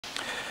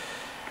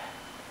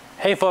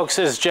Hey folks,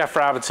 this is Jeff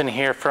Robinson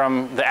here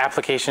from the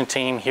application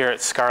team here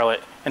at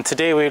SCARLETT, and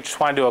today we just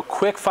want to do a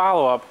quick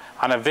follow-up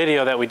on a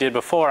video that we did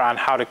before on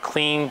how to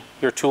clean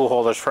your tool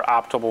holders for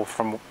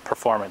optimal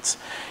performance.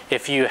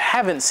 If you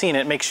haven't seen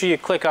it, make sure you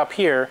click up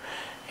here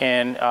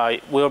and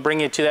we'll bring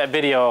you to that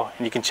video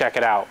and you can check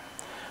it out.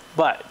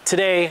 But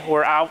today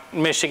we're out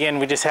in Michigan.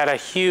 We just had a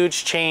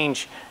huge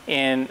change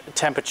in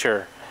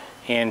temperature,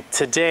 and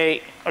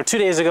today, or 2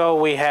 days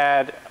ago, we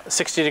had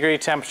 60-degree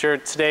temperature.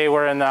 Today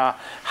we're in the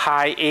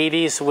high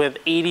 80s with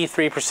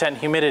 83%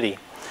 humidity.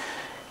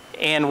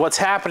 And what's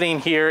happening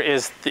here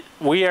is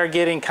we are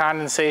getting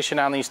condensation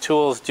on these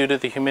tools due to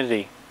the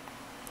humidity.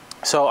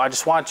 So I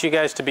just want you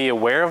guys to be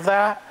aware of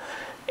that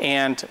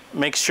and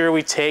make sure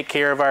we take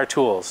care of our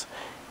tools.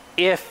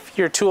 If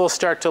your tools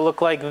start to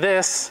look like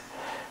this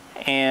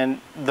and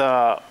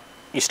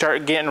you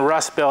start getting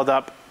rust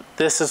buildup,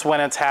 this is when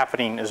it's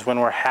happening, is when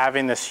we're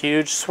having this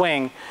huge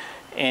swing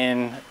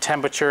in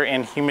temperature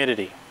and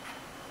humidity.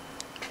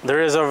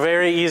 There is a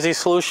very easy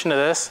solution to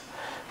this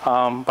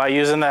by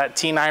using that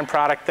T9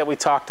 product that we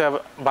talked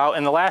about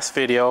in the last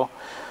video.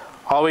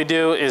 All we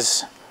do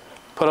is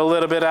put a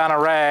little bit on a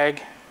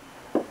rag,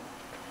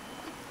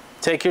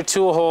 take your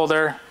tool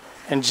holder,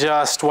 and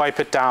just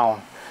wipe it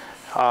down.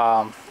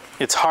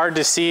 It's hard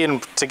to see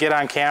and to get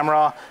on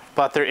camera,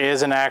 but there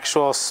is an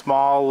actual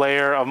small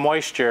layer of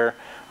moisture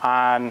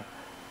on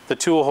the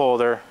tool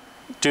holder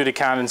due to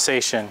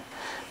condensation.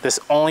 This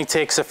only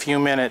takes a few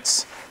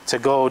minutes to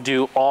go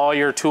do all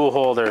your tool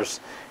holders.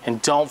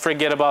 And don't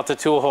forget about the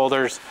tool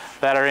holders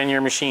that are in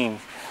your machine.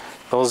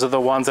 Those are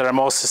the ones that are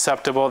most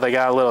susceptible. They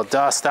got a little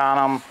dust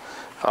on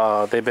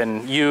them. They've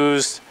been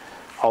used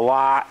a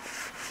lot.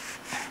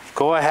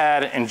 Go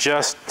ahead and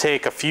just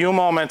take a few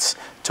moments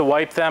to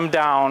wipe them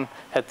down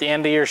at the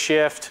end of your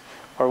shift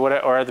or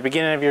at the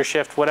beginning of your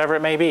shift, whatever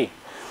it may be.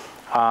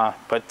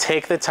 But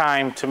take the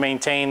time to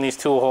maintain these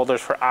tool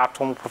holders for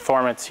optimal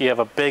performance. You have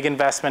a big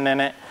investment in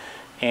it,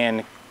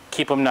 and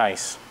keep them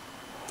nice.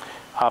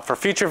 For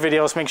future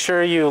videos, make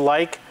sure you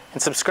like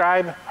and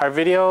subscribe our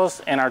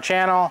videos and our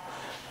channel,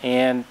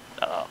 and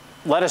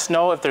let us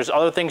know if there's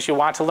other things you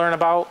want to learn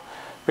about.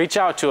 Reach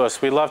out to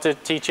us. We'd love to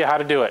teach you how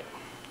to do it.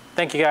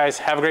 Thank you guys.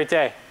 Have a great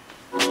day.